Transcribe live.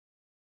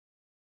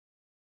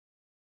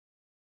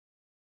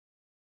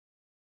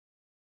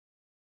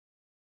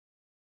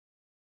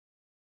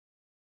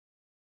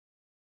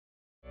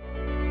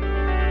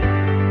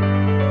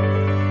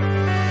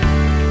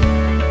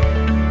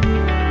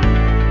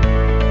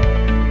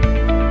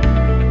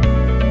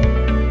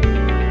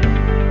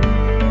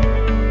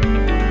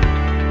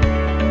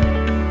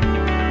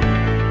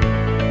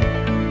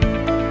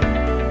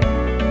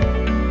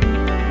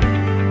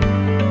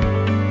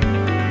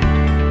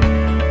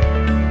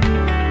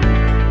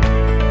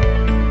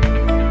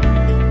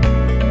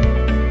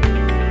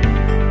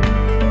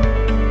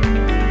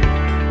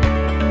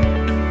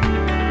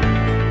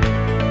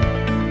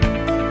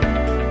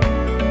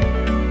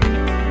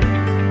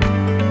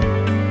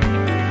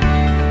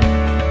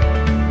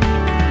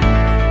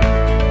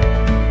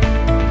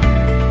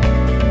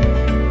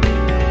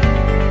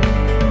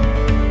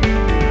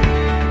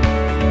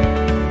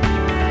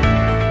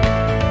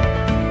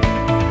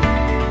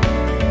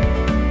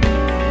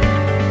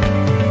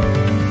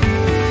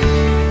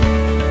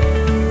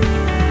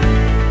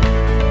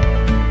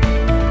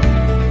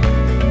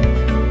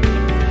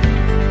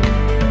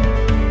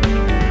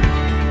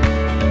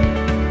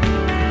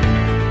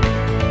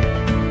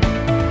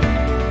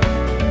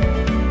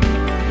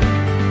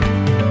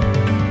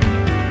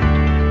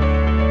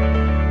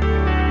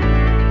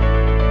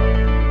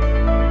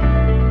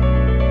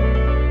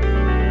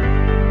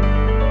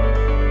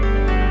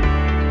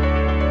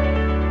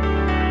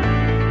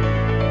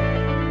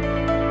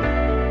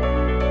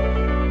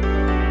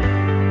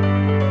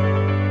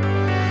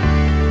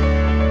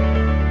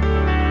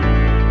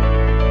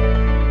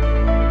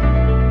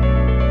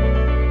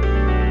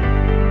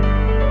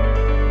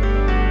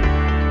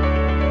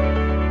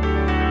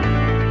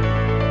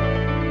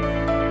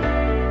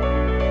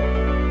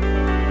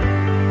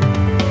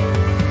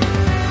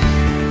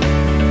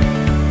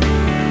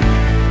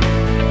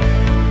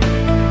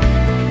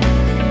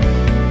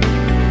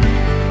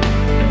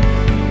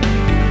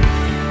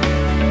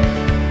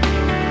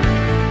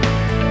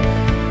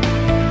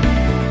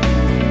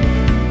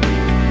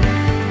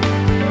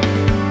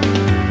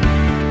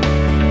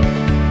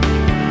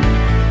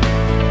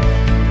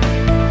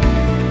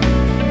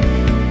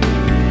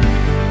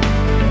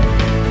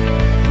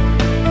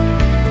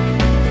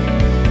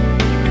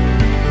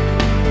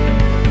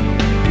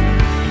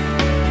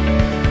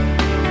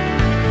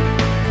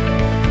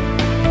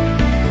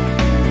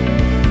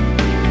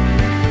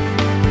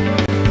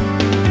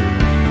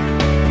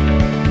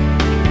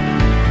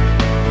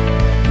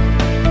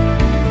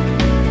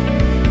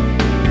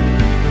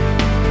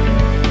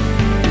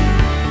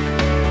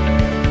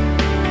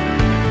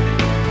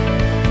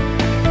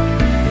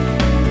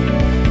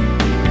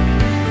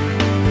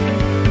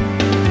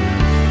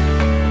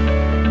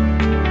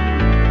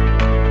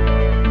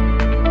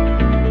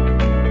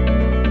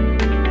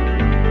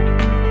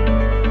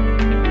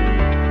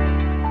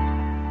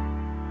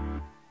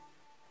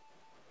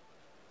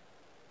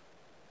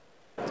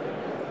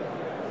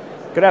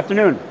Good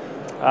afternoon.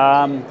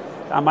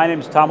 My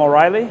name is Tom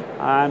O'Reilly.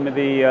 I'm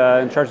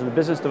in charge of the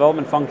business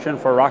development function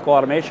for Rockwell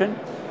Automation.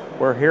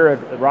 We're here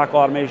at the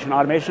Rockwell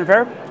Automation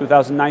Fair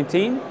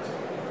 2019.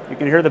 You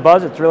can hear the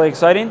buzz, it's really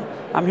exciting.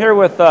 I'm here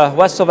with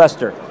Wes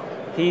Sylvester.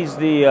 He's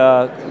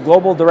the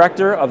Global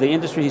Director of the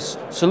Industry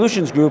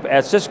Solutions Group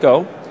at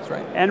Cisco. That's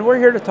right. And we're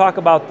here to talk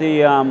about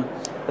the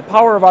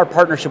power of our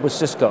partnership with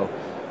Cisco,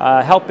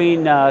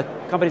 helping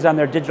companies on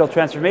their digital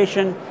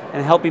transformation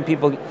and helping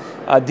people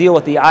deal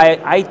with the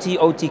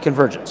IT-OT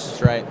convergence.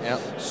 That's right, yeah.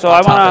 So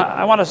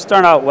I want to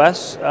start out,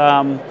 Wes.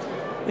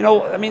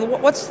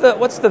 What's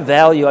the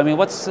value? I mean,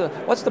 what's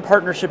the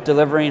partnership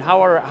delivering?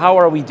 How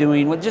are we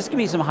doing? Well, just give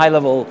me some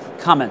high-level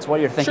comments, what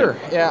you're thinking. Sure,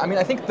 yeah, I mean,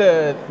 I think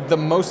the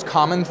most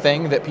common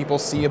thing that people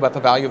see about the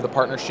value of the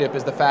partnership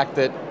is the fact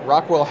that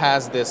Rockwell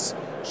has this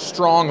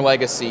strong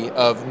legacy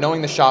of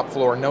knowing the shop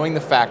floor, knowing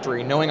the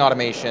factory, knowing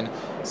automation.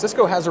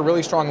 Cisco has a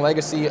really strong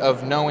legacy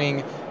of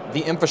knowing the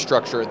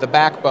infrastructure, the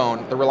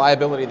backbone, the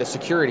reliability, the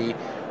security.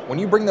 When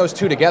you bring those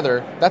two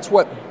together, that's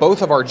what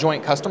both of our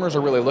joint customers are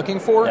really looking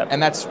for, Yep.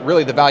 and that's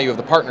really the value of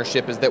the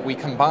partnership, is that we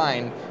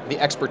combine the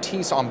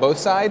expertise on both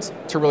sides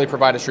to really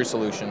provide a true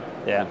solution.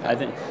 Yeah, I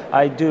think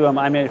I do.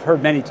 I've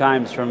heard many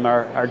times from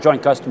our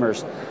joint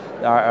customers,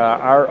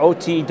 our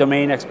OT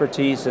domain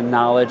expertise and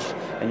knowledge,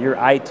 and your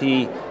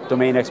IT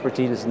domain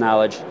expertise and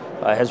knowledge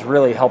has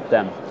really helped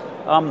them.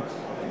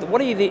 What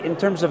do you think in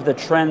terms of the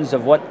trends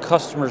of what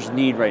customers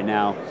need right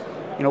now?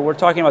 You know, we're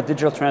talking about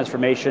digital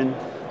transformation.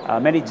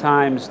 Many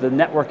times the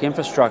network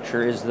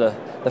infrastructure is the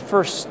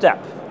first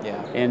step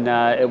in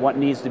what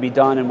needs to be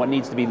done and what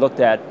needs to be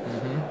looked at.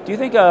 Mm-hmm. Do you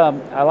think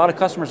a lot of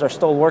customers are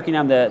still working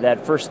on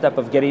that first step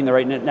of getting the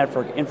right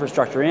network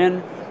infrastructure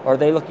in? Or are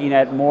they looking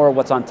at more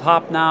what's on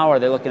top now? Are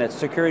they looking at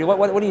security?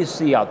 What do you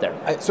see out there?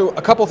 So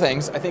a couple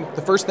things. I think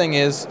the first thing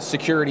is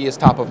security is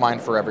top of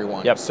mind for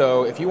everyone. Yep.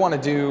 So if you want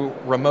to do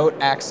remote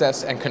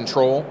access and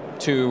control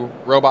to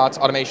robots,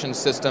 automation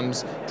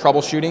systems,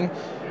 troubleshooting,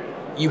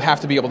 you have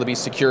to be able to be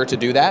secure to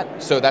do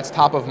that. So that's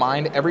top of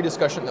mind. Every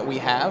discussion that we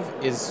have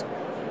is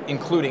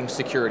including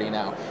security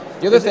now.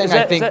 The other thing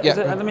I think,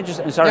 let me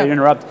just, sorry to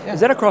interrupt. Yeah. Is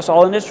that across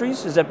all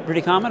industries? Is that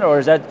pretty common, or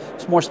is that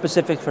more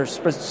specific for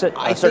certain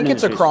I think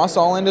it's industries? Across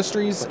all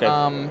industries.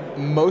 Okay.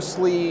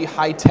 Mostly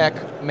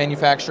high-tech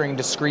manufacturing,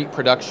 discrete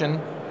production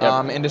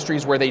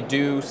industries where they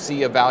do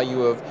see a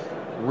value of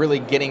really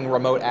getting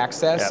remote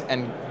access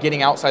and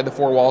getting outside the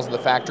four walls of the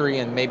factory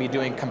and maybe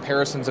doing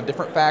comparisons of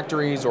different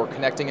factories or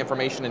connecting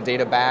information and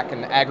data back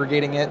and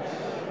aggregating it.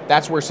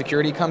 That's where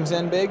security comes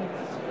in big.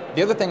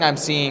 The other thing I'm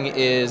seeing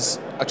is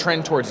a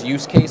trend towards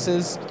use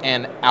cases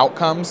and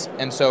outcomes.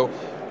 And so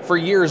for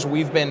years,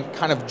 we've been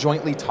kind of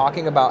jointly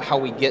talking about how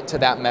we get to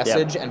that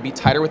message and be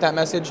tighter with that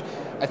message.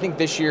 I think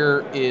this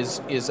year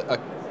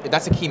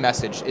that's a key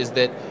message, is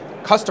that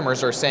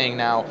customers are saying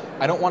now,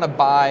 I don't want to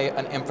buy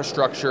an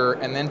infrastructure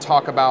and then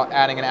talk about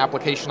adding an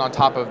application on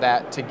top of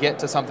that to get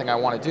to something I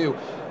want to do.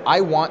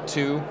 I want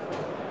to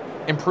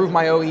improve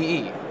my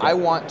OEE. I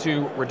want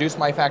to reduce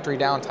my factory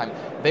downtime.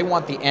 They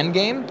want the end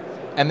game,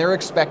 and they're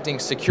expecting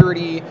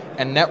security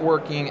and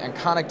networking and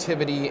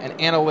connectivity and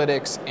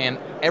analytics and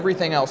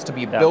everything else to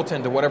be built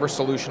into whatever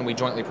solution we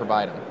jointly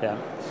provide them. Yeah.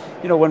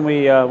 You know, when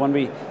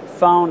we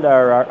found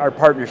our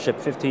partnership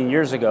 15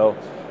 years ago,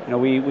 you know,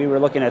 we were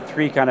looking at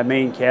three kind of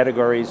main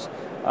categories.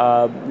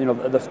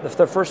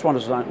 The first one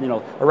was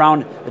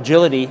around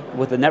agility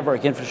with the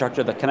network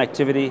infrastructure, the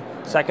connectivity.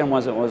 Second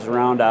was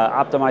around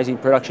optimizing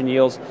production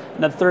yields,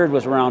 and the third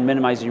was around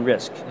minimizing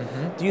risk.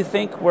 Mm-hmm. Do you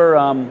think where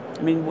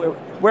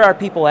are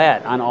people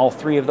at on all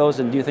three of those,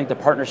 and do you think the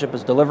partnership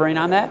is delivering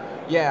on that?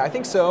 Yeah, I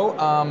think so.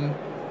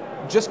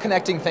 Just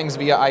connecting things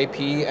via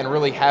IP and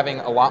really having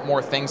a lot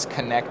more things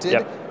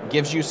connected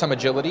gives you some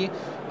agility.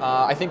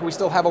 I think we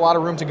still have a lot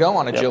of room to go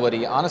on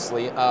agility,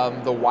 honestly.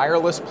 The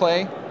wireless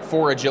play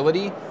for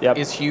agility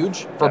is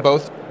huge for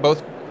both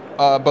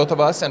of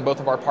us and both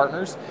of our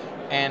partners.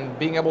 And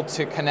being able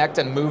to connect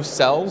and move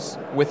cells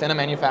within a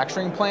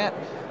manufacturing plant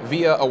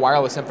via a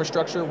wireless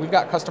infrastructure. We've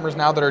got customers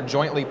now that are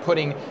jointly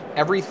putting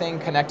everything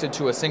connected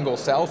to a single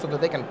cell so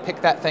that they can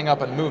pick that thing up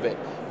and move it.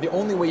 The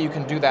only way you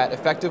can do that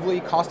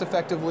effectively, cost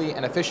effectively,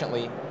 and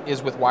efficiently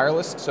is with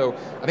wireless. So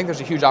I think there's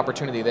a huge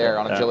opportunity there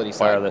on agility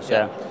side. Wireless,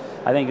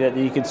 I think that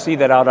you can see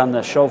that out on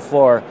the show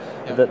floor,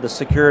 the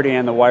security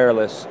and the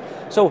wireless.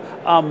 So,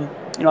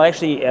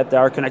 actually at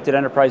our Connected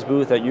Enterprise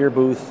booth, at your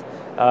booth,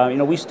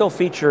 we still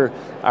feature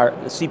our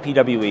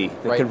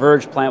CPWE, the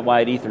Converged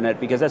Plant-Wide Ethernet,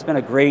 because that's been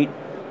a great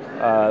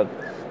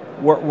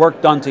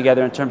work done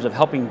together in terms of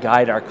helping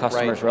guide our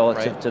customers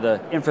relative to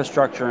the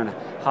infrastructure and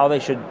how they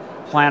should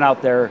plan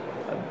out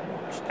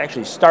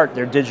actually start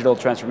their digital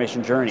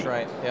transformation journey.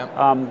 That's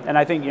right, and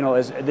I think,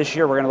 as this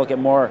year we're going to look at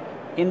more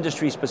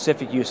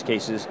industry-specific use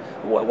cases.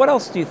 What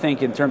else do you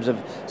think in terms of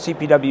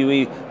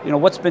CPWE?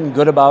 What's been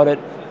good about it?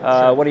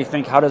 What do you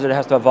think? How does it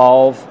have to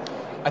evolve?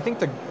 I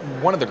think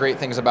one of the great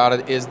things about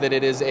it is that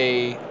it is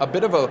a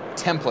bit of a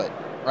template,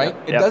 right?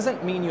 It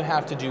doesn't mean you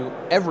have to do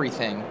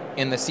everything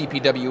in the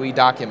CPWE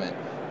document,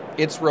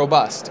 it's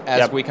robust,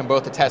 as we can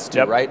both attest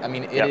to, right? I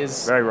mean, it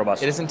is very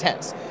robust. It is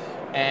intense.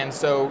 And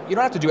so you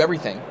don't have to do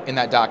everything in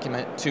that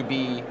document to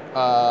be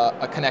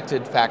a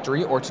connected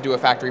factory or to do a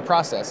factory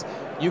process.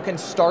 You can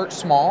start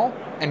small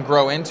and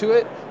grow into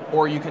it,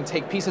 or you can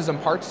take pieces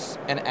and parts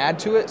and add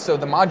to it. So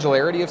the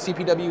modularity of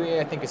CPWE,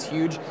 I think, is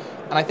huge.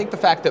 And I think the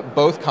fact that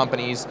both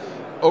companies,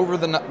 over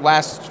the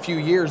last few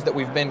years that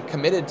we've been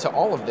committed to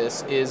all of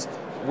this, is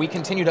we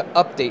continue to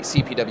update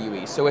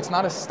CPWE. So it's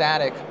not a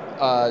static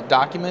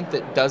document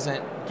that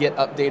doesn't get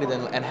updated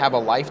and have a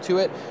life to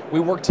it. We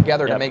work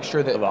together to make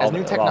sure that as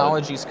new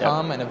technologies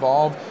come and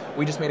evolve,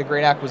 we just made a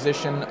great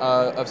acquisition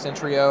of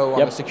Centrio on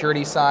the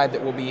security side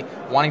that will be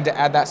wanting to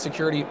add that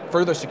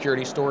further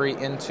security story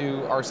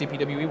into our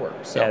CPWE work.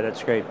 So. Yeah,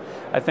 that's great.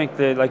 I think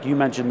that, like you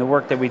mentioned, the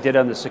work that we did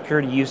on the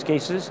security use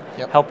cases,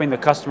 helping the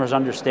customers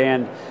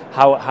understand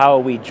how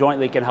we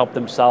jointly can help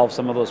them solve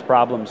some of those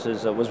problems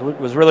was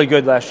really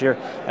good last year,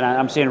 and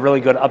I'm seeing really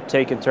good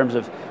uptake in terms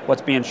of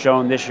what's being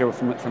shown this year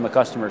from the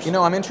customers. You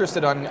know, I'm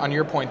interested on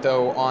your point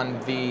though on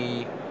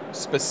the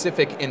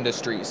specific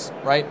industries,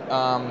 right?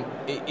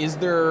 Is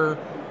there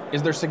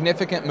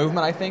significant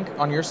movement, I think,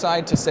 on your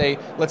side to say,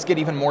 let's get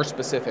even more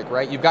specific,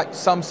 right? You've got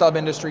some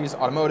sub-industries,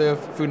 automotive,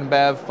 food and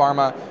bev,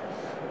 pharma.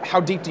 How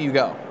deep do you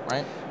go,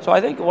 right? So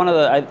I think one of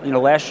the,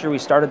 last year we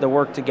started to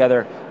work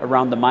together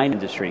around the mine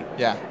industry.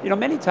 Yeah.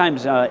 Many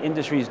times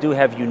industries do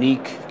have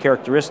unique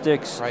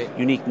characteristics,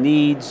 unique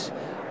needs.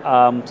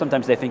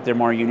 Sometimes they think they're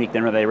more unique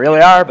than they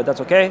really are, but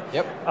that's okay.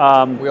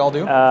 Yep, we all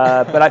do.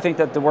 But I think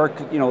that the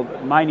work,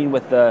 mining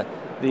with the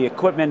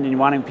equipment and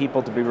wanting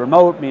people to be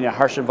remote, meaning a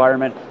harsh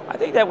environment, I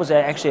think that was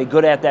actually a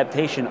good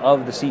adaptation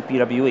of the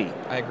CPWE.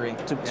 I agree.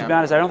 To be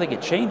honest, I don't think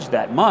it changed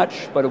that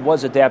much, but it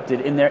was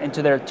adapted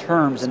into their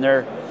terms and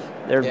their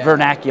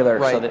vernacular.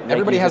 Right. So that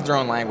everybody has their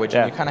own language,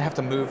 and you kind of have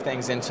to move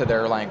things into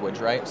their language,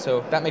 right?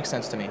 So that makes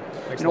sense to me.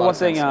 Makes a lot one of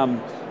sense.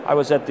 thing, I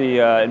was at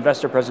the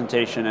investor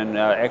presentation, and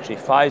actually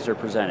Pfizer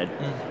presented,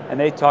 and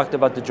they talked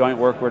about the joint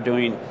work we're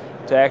doing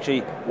to actually,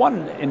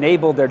 one,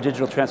 enable their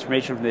digital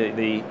transformation from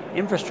the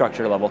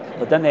infrastructure level,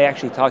 but then they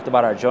actually talked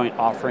about our joint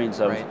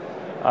offerings of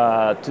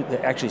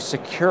to actually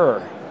secure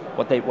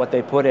what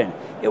they put in.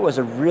 It was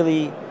a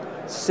really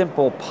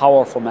simple,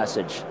 powerful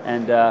message,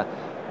 and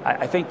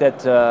I think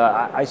that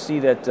I see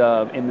that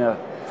in the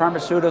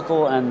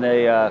pharmaceutical and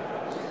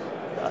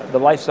the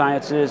life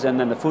sciences and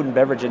then the food and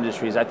beverage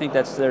industries, I think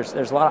there's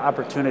a lot of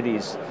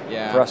opportunities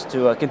for us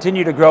to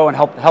continue to grow and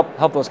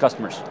help those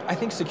customers. I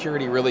think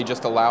security really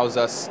just allows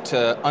us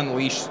to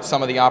unleash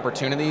some of the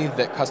opportunity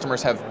that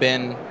customers have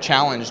been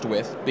challenged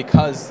with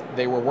because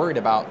they were worried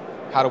about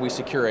how do we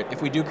secure it.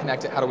 If we do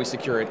connect it, how do we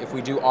secure it? If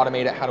we do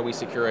automate it, how do we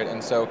secure it?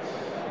 And so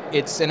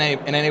it's an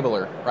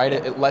enabler, right?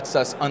 It lets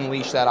us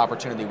unleash that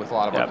opportunity with a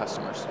lot of our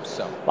customers.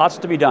 So lots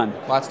to be done.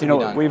 Lots to be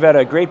done. We've had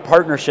a great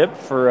partnership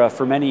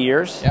for many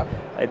years. Yep.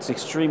 It's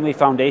extremely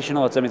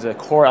foundational. It's a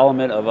core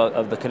element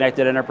of the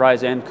connected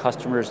enterprise and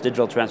customers'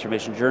 digital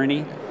transformation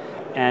journey.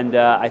 And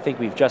I think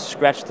we've just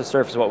scratched the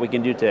surface of what we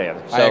can do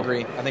together. So, I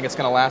agree. I think it's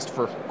going to last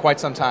for quite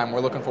some time.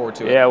 We're looking forward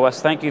to it. Yeah,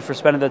 Wes, thank you for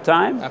spending the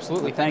time.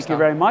 Absolutely. Thank you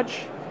very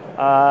much.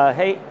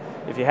 Hey,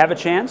 if you have a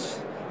chance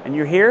and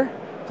you're here,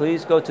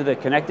 please go to the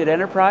Connected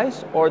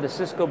Enterprise or the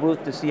Cisco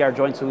booth to see our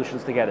joint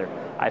solutions together.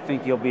 I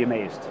think you'll be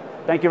amazed.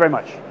 Thank you very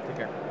much. Take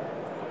care.